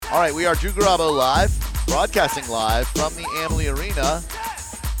All right, we are Drew Garabo live, broadcasting live from the Amalie Arena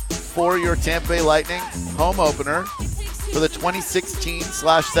for your Tampa Bay Lightning home opener for the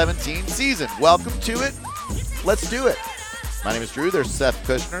 2016/17 season. Welcome to it. Let's do it. My name is Drew. There's Seth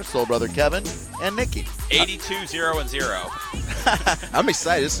Kushner, soul brother Kevin, and Nikki. 82-0-0. I'm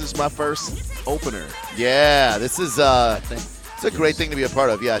excited. This is my first opener. Yeah, this is it's a great thing to be a part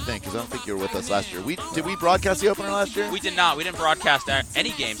of. Yeah, I think, because I don't think you were with us last year. Did we broadcast the opener last year? We did not. We didn't broadcast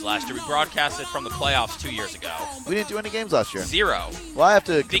any games last year. We broadcasted from the playoffs 2 years ago. We didn't do any games last year. 0. Well, I have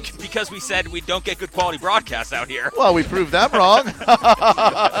to. Because we said we don't get good quality broadcasts out here. Well, we proved them wrong.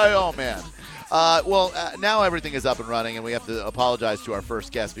 Oh, man. Now everything is up and running, and we have to apologize to our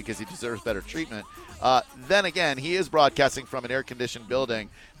first guest because he deserves better treatment. Then again, he is broadcasting from an air-conditioned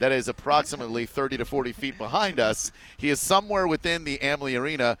building that is approximately 30 to 40 feet behind us. He is somewhere within the Amalie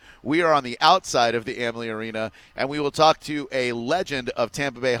Arena. We are on the outside of the Amalie Arena, and we will talk to a legend of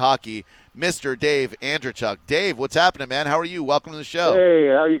Tampa Bay hockey, Mr. Dave Andreychuk. Dave, what's happening, man? How are you? Welcome to the show. Hey,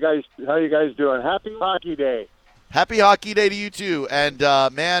 how you guys doing? Happy Hockey Day. Happy Hockey Day to you, too. And,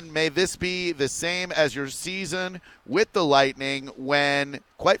 man, may this be the same as your season with the Lightning when,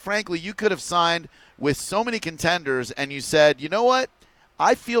 quite frankly, you could have signed with so many contenders and you said, you know what?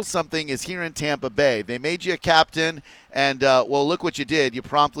 I feel something is here in Tampa Bay. They made you a captain, and, look what you did. You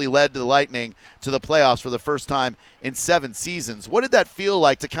promptly led the Lightning to the playoffs for the first time in 7 seasons. What did that feel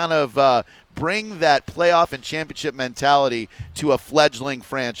like to kind of bring that playoff and championship mentality to a fledgling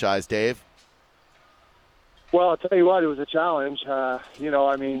franchise, Dave? Well, I'll tell you what, it was a challenge. Thank you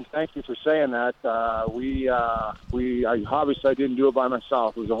for saying that. Obviously I didn't do it by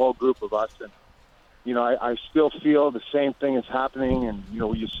myself. It was a whole group of us. And, I still feel the same thing is happening. And,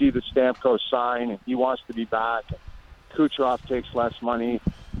 you see the Stamkos sign, and he wants to be back. Kucherov takes less money.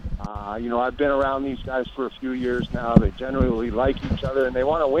 I've been around these guys for a few years now. They generally like each other, and they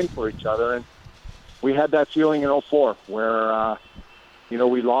want to win for each other. And we had that feeling in 2004 where,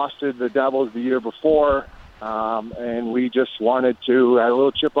 we lost to the Devils the year before. And we just wanted to had a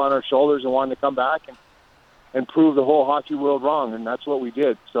little chip on our shoulders and wanted to come back and prove the whole hockey world wrong, and that's what we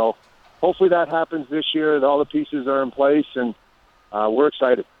did. So hopefully that happens this year. All the pieces are in place, and we're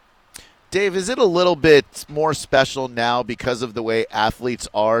excited. Dave, is it a little bit more special now because of the way athletes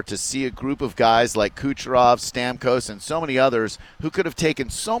are to see a group of guys like Kucherov, Stamkos, and so many others who could have taken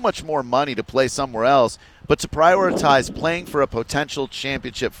so much more money to play somewhere else, but to prioritize playing for a potential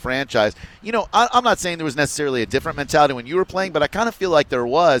championship franchise? I'm not saying there was necessarily a different mentality when you were playing, but I kind of feel like there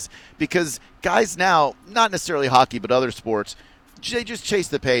was, because guys now, not necessarily hockey but other sports, they just chase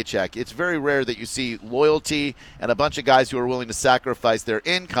the paycheck. It's very rare that you see loyalty and a bunch of guys who are willing to sacrifice their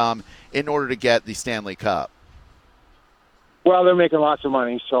income in order to get the Stanley Cup. Well, they're making lots of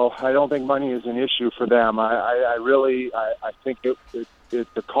money, so I don't think money is an issue for them. I think it's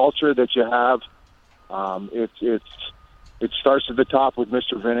the culture that you have. It starts at the top with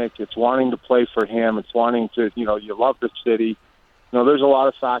Mr. Vinik. It's wanting to play for him. It's wanting to, you love the city. There's a lot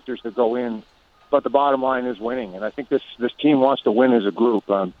of factors that go in, but the bottom line is winning. And I think this team wants to win as a group.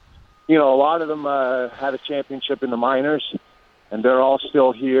 A lot of them had a championship in the minors, and they're all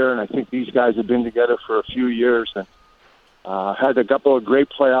still here. And I think these guys have been together for a few years and had a couple of great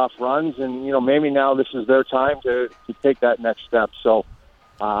playoff runs. And, maybe now this is their time to take that next step. So,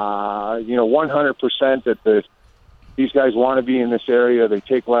 100% that these guys want to be in this area. They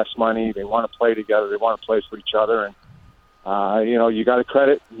take less money. They want to play together. They want to play for each other. And, you got to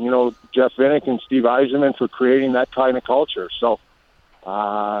credit, Jeff Vinik and Steve Yzerman for creating that kind of culture. So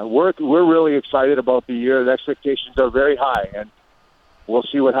we're really excited about the year. The expectations are very high, and we'll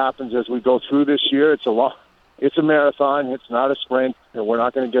see what happens as we go through this year. It's a marathon. It's not a sprint. And we're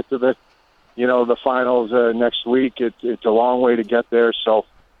not going to get to the finals next week. It's a long way to get there. So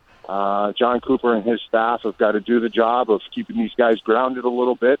John Cooper and his staff have got to do the job of keeping these guys grounded a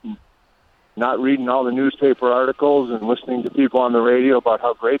little bit and not reading all the newspaper articles and listening to people on the radio about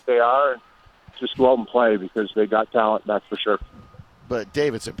how great they are, and just go out and play because they got talent, that's for sure. But,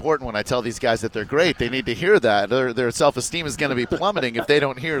 Dave, it's important when I tell these guys that they're great. They need to hear that. Their self-esteem is going to be plummeting if they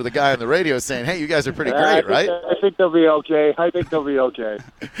don't hear the guy on the radio saying, hey, you guys are pretty great, right? I think they'll be okay.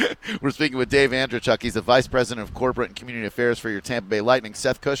 We're speaking with Dave Andreychuk. He's the Vice President of Corporate and Community Affairs for your Tampa Bay Lightning.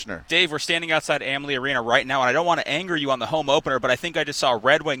 Seth Kushner. Dave, we're standing outside Amalie Arena right now, and I don't want to anger you on the home opener, but I think I just saw a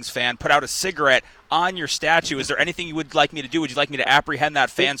Red Wings fan put out a cigarette on your statue. Is there anything you would like me to do? Would you like me to apprehend that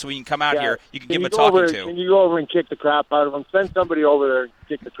fan so we can come out here? You can give him a talking to. Can you go over and kick the crap out of him? Send somebody over there and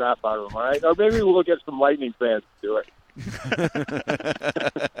kick the crap out of him, all right? Or maybe we'll get some Lightning fans to do it.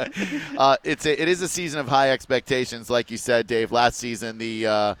 It is a season of high expectations, like you said, Dave. Last season,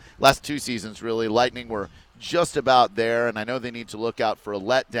 the last 2 seasons, really, Lightning were just about there, and I know they need to look out for a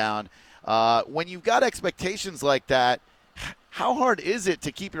letdown. When you've got expectations like that, how hard is it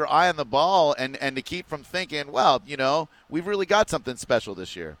to keep your eye on the ball and to keep from thinking, well, we've really got something special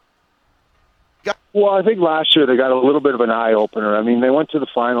this year? Well, I think last year they got a little bit of an eye-opener. I mean, they went to the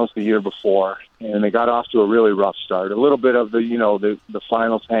finals the year before, and they got off to a really rough start. A little bit of the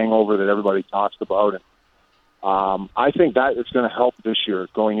finals hangover that everybody talks about. And I think that is going to help this year,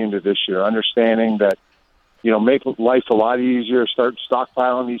 going into this year, understanding that, make life a lot easier, start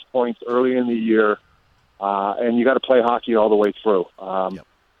stockpiling these points early in the year, and you got to play hockey all the way through.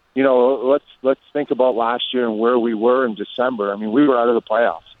 Let's think about last year and where we were in December. I mean, we were out of the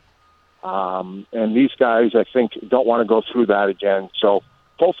playoffs. And these guys, I think, don't want to go through that again. So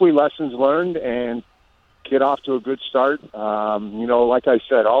hopefully lessons learned and get off to a good start. Like I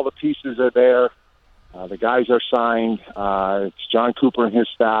said, all the pieces are there. The guys are signed. It's John Cooper and his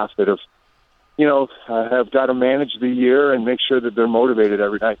staff that have got to manage the year and make sure that they're motivated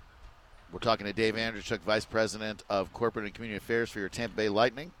every night. We're talking to Dave Andreychuk, Vice President of Corporate and Community Affairs for your Tampa Bay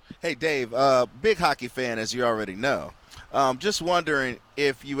Lightning. Hey, Dave, big hockey fan, as you already know. Just wondering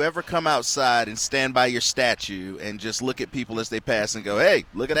if you ever come outside and stand by your statue and just look at people as they pass and go, hey,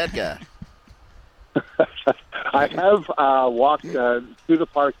 look at that guy. I have walked through the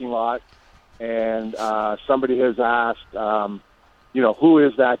parking lot, and somebody has asked, who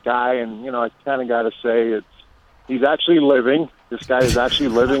is that guy? And, I kind of got to say he's actually living. This guy is actually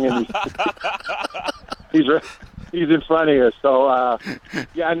living, and he's in front of you. So,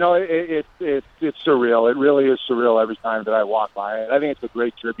 it's surreal. It really is surreal every time that I walk by. And I think it's a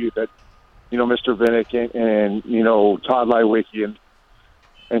great tribute that, Mr. Vinik and Todd Leiweke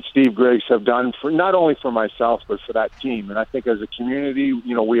and Steve Griggs have done for not only for myself, but for that team. And I think as a community,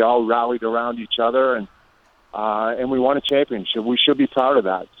 we all rallied around each other and we won a championship. We should be proud of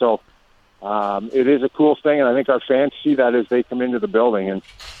that. So it is a cool thing, and I think our fans see that as they come into the building. And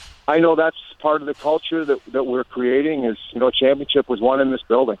I know that's part of the culture that we're creating is, a championship was won in this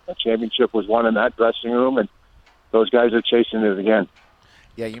building. A championship was won in that dressing room, and those guys are chasing it again.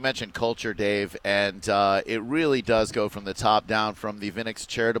 Yeah, you mentioned culture, Dave, and it really does go from the top down, from the Vinik's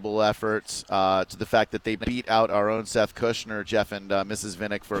charitable efforts to the fact that they beat out our own Seth Kushner, Jeff and Mrs.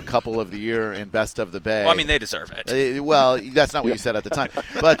 Vinik, for a couple of the year in Best of the Bay. Well, I mean, they deserve it. Well, that's not what you said at the time.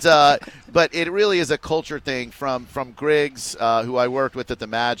 But it really is a culture thing from Griggs, who I worked with at the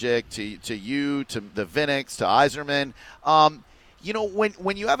Magic, to you, to the Viniks, to Yzerman.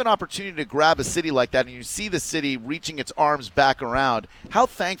 When you have an opportunity to grab a city like that and you see the city reaching its arms back around, how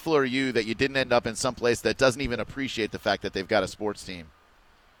thankful are you that you didn't end up in some place that doesn't even appreciate the fact that they've got a sports team?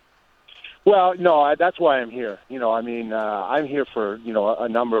 Well, no, that's why I'm here. I'm here for, a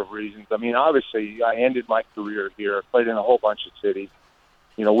number of reasons. I mean, obviously, I ended my career here, played in a whole bunch of cities.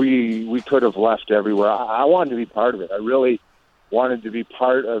 We could have left everywhere. I wanted to be part of it. I really wanted to be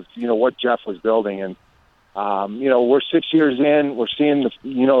part of, what Jeff was building. And we're 6 years in. We're seeing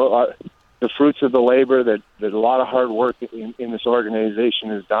the fruits of the labor that a lot of hard work in this organization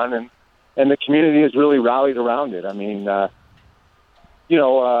has done, and the community has really rallied around it. I mean,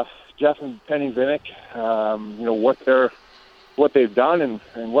 Jeff and Penny Vinik, what they've done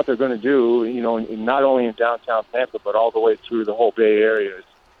and what they're going to do, not only in downtown Tampa but all the way through the whole Bay Area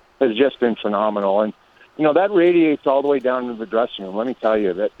has just been phenomenal. And that radiates all the way down to the dressing room. Let me tell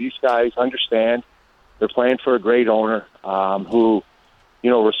you that these guys understand. They're playing for a great owner who,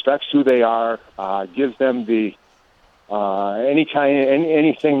 respects who they are, gives them the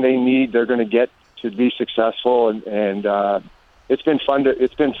anything they need. They're going to get to be successful, and it's been fun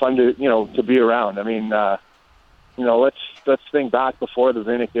to be around. I mean, let's think back before the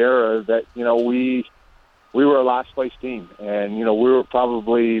Vinik era that we were a last place team, and we were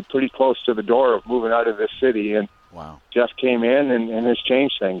probably pretty close to the door of moving out of this city, and wow. Jeff came in and has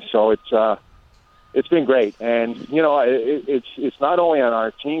changed things. So it's been great, and it's not only on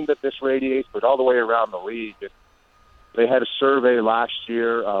our team that this radiates, but all the way around the league. They had a survey last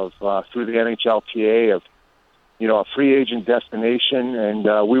year of through the NHLPA of a free agent destination, and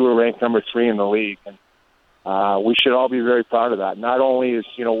we were ranked number 3 in the league, and we should all be very proud of that. Not only is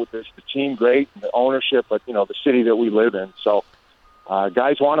the team great, and the ownership, but the city that we live in. So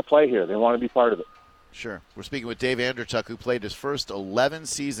guys want to play here; they want to be part of it. Sure. We're speaking with Dave Andreychuk, who played his first 11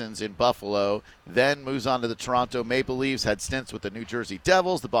 seasons in Buffalo, then moves on to the Toronto Maple Leafs, had stints with the New Jersey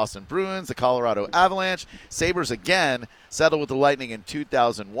Devils, the Boston Bruins, the Colorado Avalanche, Sabres again, settled with the Lightning in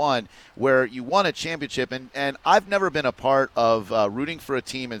 2001, where you won a championship. And I've never been a part of rooting for a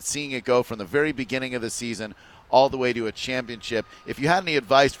team and seeing it go from the very beginning of the season all the way to a championship. If you had any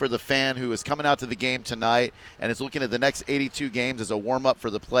advice for the fan who is coming out to the game tonight and is looking at the next 82 games as a warm-up for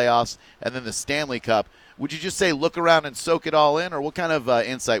the playoffs and then the Stanley Cup, would you just say look around and soak it all in, or what kind of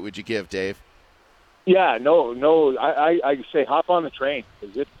insight would you give, Dave? Yeah, no. I say hop on the train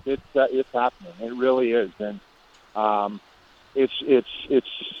because it's happening. It really is, and it's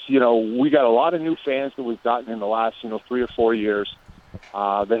we got a lot of new fans that we've gotten in the last 3 or 4 years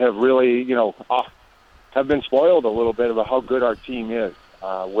that have really have been spoiled a little bit about how good our team is.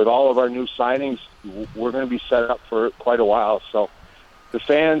 With all of our new signings, we're going to be set up for quite a while. So the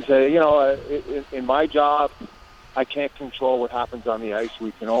fans, in my job, I can't control what happens on the ice.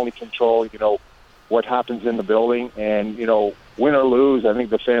 We can only control, what happens in the building. And, win or lose, I think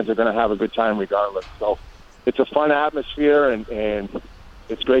the fans are going to have a good time regardless. So it's a fun atmosphere, and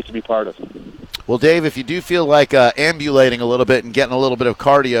it's great to be part of. Well, Dave, if you do feel like ambulating a little bit and getting a little bit of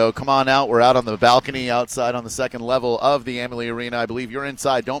cardio, come on out. We're out on the balcony outside on the second level of the Amalie Arena. I believe you're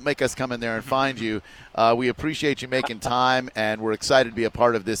inside. Don't make us come in there and find you. We appreciate you making time, and we're excited to be a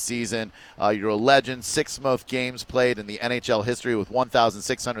part of this season. You're a legend. 6th most games played in the NHL history with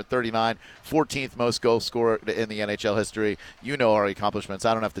 1,639, 14th most goals scored in the NHL history. You know our accomplishments.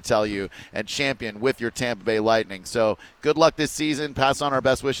 I don't have to tell you. And champion with your Tampa Bay Lightning. So good luck this season. Pass on our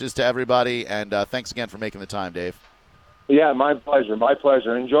best wishes to everybody, and thanks again for making the time, Dave. Yeah, my pleasure. My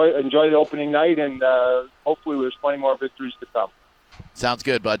pleasure. Enjoy the opening night, and hopefully there's plenty more victories to come. Sounds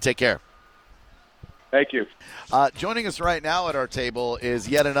good, bud. Take care. Thank you. Joining us right now at our table is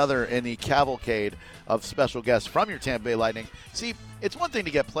yet another in the cavalcade of special guests from your Tampa Bay Lightning. See, it's one thing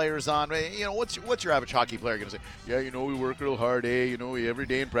to get players on. What's your average hockey player going to say? Yeah, we work real hard, every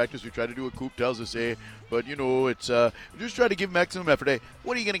day in practice we try to do what Coop tells us, but, it's we just try to give maximum effort,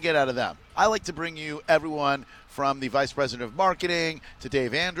 What are you going to get out of them? I like to bring you everyone from the Vice President of Marketing to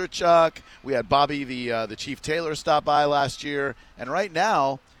Dave Andrechuk. We had Bobby, the Chief Taylor, stop by last year. And right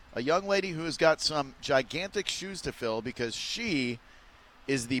now, a young lady who has got some gigantic shoes to fill because she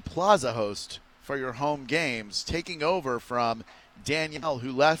is the plaza host for your home games, taking over from Danielle,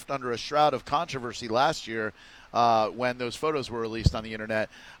 who left under a shroud of controversy last year when those photos were released on the internet.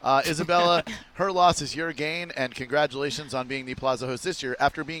 Isabella, her loss is your gain, and congratulations on being the plaza host this year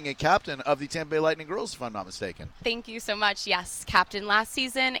after being a captain of the Tampa Bay Lightning girls, if I'm not mistaken. Thank you so much. Yes, captain last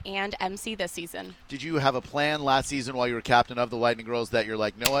season and MC this season. Did you have a plan last season while you were captain of the Lightning girls that you're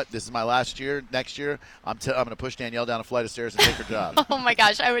like, you know what, this is my last year, next year, I'm going to push Danielle down a flight of stairs and take her job? Oh my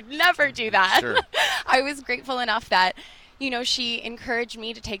gosh, I would never do that. Sure. I was grateful enough that she encouraged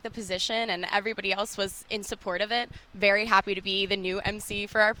me to take the position, and everybody else was in support of it. Very happy to be the new MC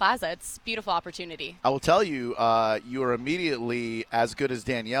for our plaza. It's a beautiful opportunity. I will tell you, you are immediately as good as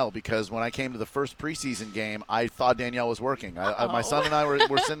Danielle, because when I came to the first preseason game, I thought Danielle was working. My son and I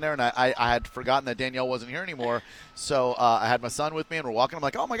were sitting there, and I had forgotten that Danielle wasn't here anymore. So I had my son with me, and we're walking. I'm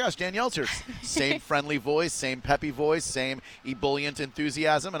like, oh, my gosh, Danielle's here. Same friendly voice, same peppy voice, same ebullient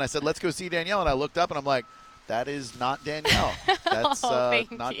enthusiasm. And I said, let's go see Danielle. And I looked up, and I'm like, that is not Danielle. That's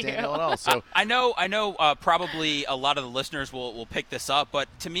not you. Danielle at all. So I know. Probably a lot of the listeners will pick this up, but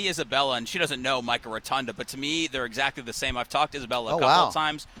to me, Isabella, and she doesn't know Micah Rotunda, but to me, they're exactly the same. I've talked to Isabella a couple of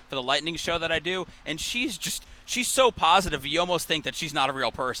times for the Lightning show that I do, and she's so positive, you almost think that she's not a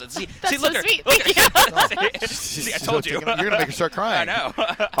real person. See, look at her. Look at her. See, I told you. You're going to make her start crying. I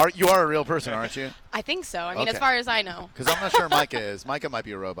know. You are a real person, aren't you? I think so. I mean, as far as I know. Because I'm not sure Micah is. Micah might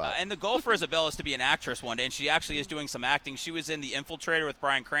be a robot. And the goal for Isabella is to be an actress one day, and she actually is doing some acting. She was in The Infiltrator with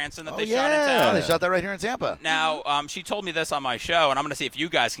Bryan Cranston that they shot in town. They shot that right here in Tampa. Now, she told me this on my show, and I'm going to see if you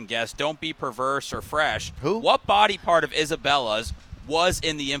guys can guess. Don't be perverse or fresh. Who? What body part of Isabella's was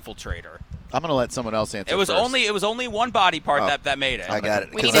in The Infiltrator? I'm going to let someone else answer. It was only one body part that made it. I got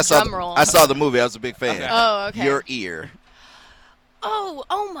it. We need a drum roll. I saw the movie. I was a big fan. Okay. Oh, okay. Your ear. Oh,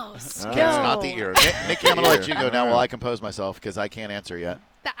 almost. Okay, it's not the ear. Nikki, I'm going to let you go now while I compose myself because I can't answer yet.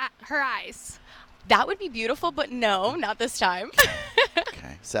 Her eyes. That would be beautiful, but no, not this time.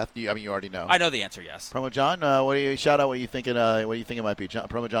 Okay, Seth, you already know. I know the answer. Yes. Promo John, what do you shout out? What do you think it might be?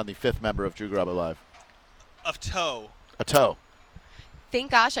 Promo John, the 5th member of Drew Garabo Live. A toe. A toe.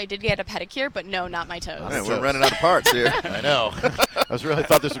 Thank gosh I did get a pedicure, but no, not my toes. Man, we're running out of parts here. I know. I really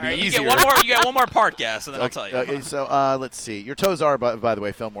thought this would be All right, easier. You get one more part guess, and then I'll tell you. Okay, so let's see. Your toes are, by the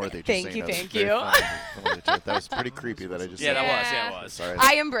way, film worthy. Thank you. That was pretty creepy that I just said. That was. Sorry.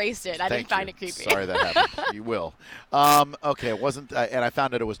 I embraced it. I didn't find you. it creepy. Sorry that happened. You will. Okay, it wasn't, and I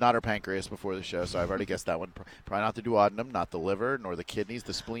found out it was not her pancreas before the show, so I've already guessed that one. Probably not the duodenum, not the liver, nor the kidneys,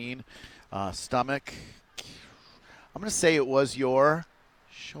 the spleen, stomach. I'm going to say it was your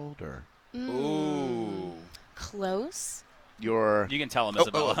shoulder. Ooh. Close. You can tell him,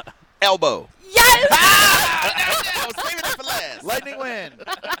 Isabella. Elbow. Yes! I was saving that for last. Lightning win.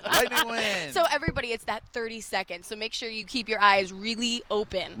 Lightning win. So everybody, it's that 30 seconds. So make sure you keep your eyes really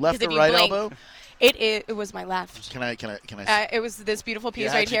open. Left 'Cause or if you right blink, elbow? It was my left. Can I see? It was this beautiful piece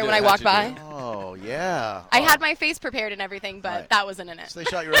Yeah, right how'd you here do when it? I How'd walked you do by. it? Oh, yeah. I had my face prepared and everything, but Right. that wasn't in it. So they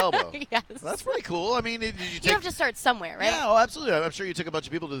shot your elbow. Yes. That's pretty cool. I mean, did you take... You have to start somewhere, right? Yeah, oh, absolutely. I'm sure you took a bunch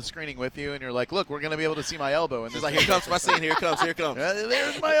of people to the screening with you, and you're like, look, we're going to be able to see my elbow. And It's like, here comes my scene. Here it comes. Here it comes.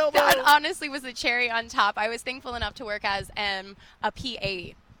 There's my elbow. That honestly was the cherry on top. I was thankful enough to work as a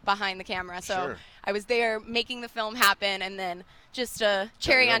PA behind the camera. So Sure. I was there making the film happen, and then just a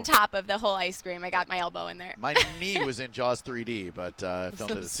cherry on top of the whole ice cream. I got my elbow in there. My knee was in Jaws 3D, but I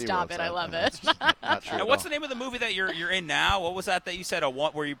filmed it at SeaWorld. Stop it, I love it. That's not true And at what's all. the name of the movie that you're in now? What was that you said?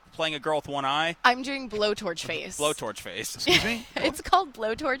 Were you playing a girl with one eye? I'm doing Blowtorch Face. Blowtorch face. Excuse me? It's called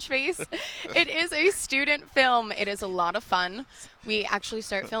Blowtorch Face. It is a student film. It is a lot of fun. We actually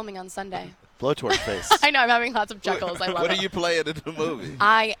start filming on Sunday. Blowtorch face. I know, I'm having lots of chuckles. I love What it. are you playing in the movie?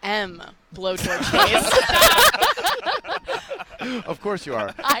 I am Blowtorch Face. Of course you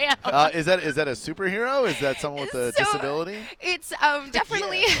are. I am. Is that a superhero? Is that someone with a So, disability? It's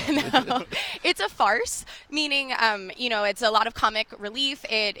definitely no. It's a farce, meaning it's a lot of comic relief.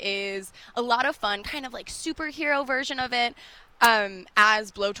 It is a lot of fun, kind of like superhero version of it.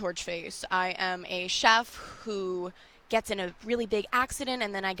 As Blowtorch Face, I am a chef who gets in a really big accident,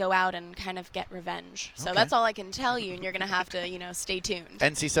 and then I go out and kind of get revenge. So Okay. that's all I can tell you, and you're gonna have to stay tuned.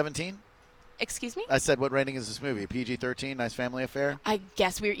 NC-17? Excuse me? I said, what rating is this movie? PG-13, nice family affair? I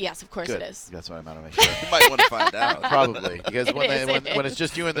guess yes, of course Good. it is. That's what I meant to make sure. You might want to find out. Probably. Because It is, when it's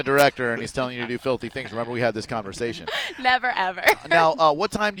just you and the director and he's telling you to do filthy things, remember we had this conversation. Never ever. Now, what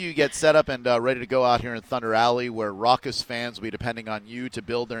time do you get set up and ready to go out here in Thunder Alley where raucous fans will be depending on you to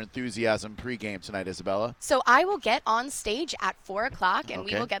build their enthusiasm pregame tonight, Isabella? So I will get on stage at 4 o'clock, and we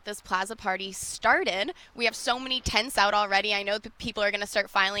Okay. will get this plaza party started. We have so many tents out already. I know that people are going to start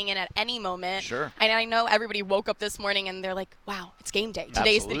filing in at any moment. Sure. And I know everybody woke up this morning and they're like, wow, it's game day.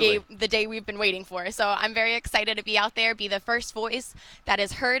 Today's Absolutely. the day we've been waiting for. So I'm very excited to be out there, be the first voice that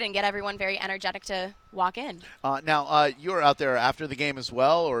is heard, and get everyone very energetic to walk in. Now, you're out there after the game as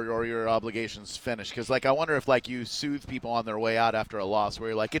well, or your obligations finished? Because, I wonder if, you soothe people on their way out after a loss, where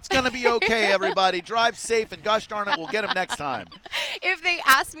you're like, it's going to be okay, everybody. Drive safe, and gosh darn it, we'll get them next time. If they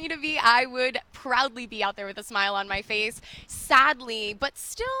asked me to be, I would proudly be out there with a smile on my face. Sadly, but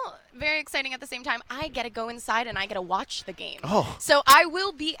still very exciting at the same time, I get to go inside and I get to watch the game. Oh. So I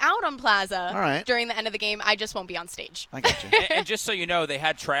will be out on Plaza All right. during the end of the game. I just won't be on stage. I got you. And just so you know, they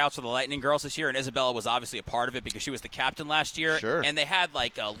had tryouts for the Lightning Girls this year, and Isabella was obviously a part of it because she was the captain last year. Sure. And they had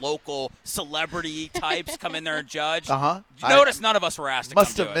local celebrity types come in there and judge. Uh-huh. Did you notice none of us were asked to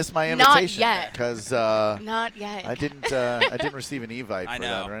Must come have do it. missed my Not invitation. yet. Because Not yet. I didn't receive an evite I for know.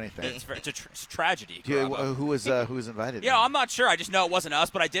 that or anything. It's a tragedy. Yeah, Carava. who was invited? Yeah, I'm not sure. I just know it wasn't us,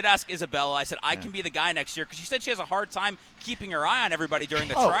 but I did ask Isabella. I said, I can be the guy next year because she said she has a hard time keeping her eye on everybody during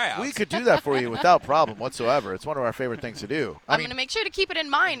the tryouts. We could do that for you without problem whatsoever. It's one of our favorite things to do. I'm going to make sure to keep it in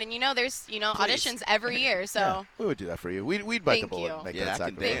mind. And, there's, auditions every year. So yeah, we would do that for you. We'd bite the Thank bullet you. and make Yeah, that I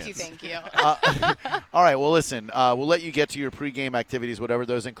can sacrifice. thank you. All right. Well, listen. We'll let you get to your pregame activities, whatever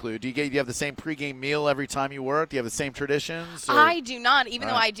those include. Do you have the same pregame meal every time you work? Do you have the same traditions? Or, I do not. Even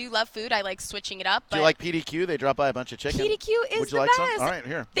though All right. I do love food, I like switching it up. do you like PDQ? They drop by a bunch of chicken. PDQ is Would you the like best. some? All right,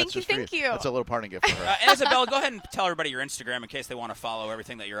 here. Thank That's you, just for thank you. That's a little parting gift for her. And Isabella, go ahead and tell everybody your Instagram in case they want to follow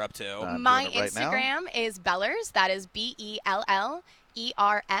everything that you're up to. I'm My doing it right now. Instagram is Bellers. That is BELLERS.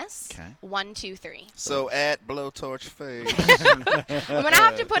 Okay. 123. So at Blowtorch Face. I'm gonna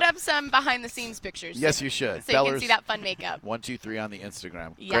have to put up some behind the scenes pictures. Yes, soon, you should. So you Bellers. can see that fun makeup. 123 on the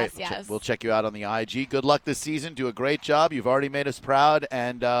Instagram. Yes, Great. yes. We'll check you out on the IG. Good luck this season. Do a great job. You've already made us proud,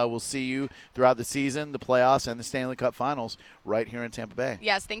 and we'll see you throughout the season, the playoffs, and the Stanley Cup Finals right here in Tampa Bay.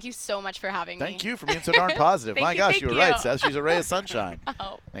 Yes, thank you so much for having me. Thank you for being so darn positive. Thank My you, gosh, thank you were you. right, Seth. She's a ray of sunshine.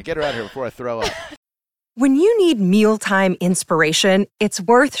 Oh. Now get her out of here before I throw up. When you need mealtime inspiration, it's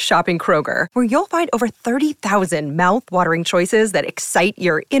worth shopping Kroger, where you'll find over 30,000 mouth-watering choices that excite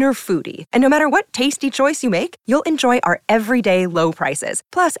your inner foodie. And no matter what tasty choice you make, you'll enjoy our everyday low prices,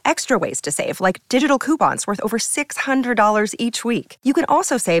 plus extra ways to save, like digital coupons worth over $600 each week. You can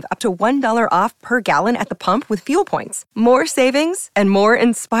also save up to $1 off per gallon at the pump with fuel points. More savings and more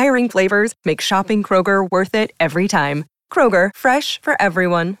inspiring flavors make shopping Kroger worth it every time. Kroger, fresh for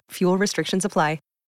everyone. Fuel restrictions apply.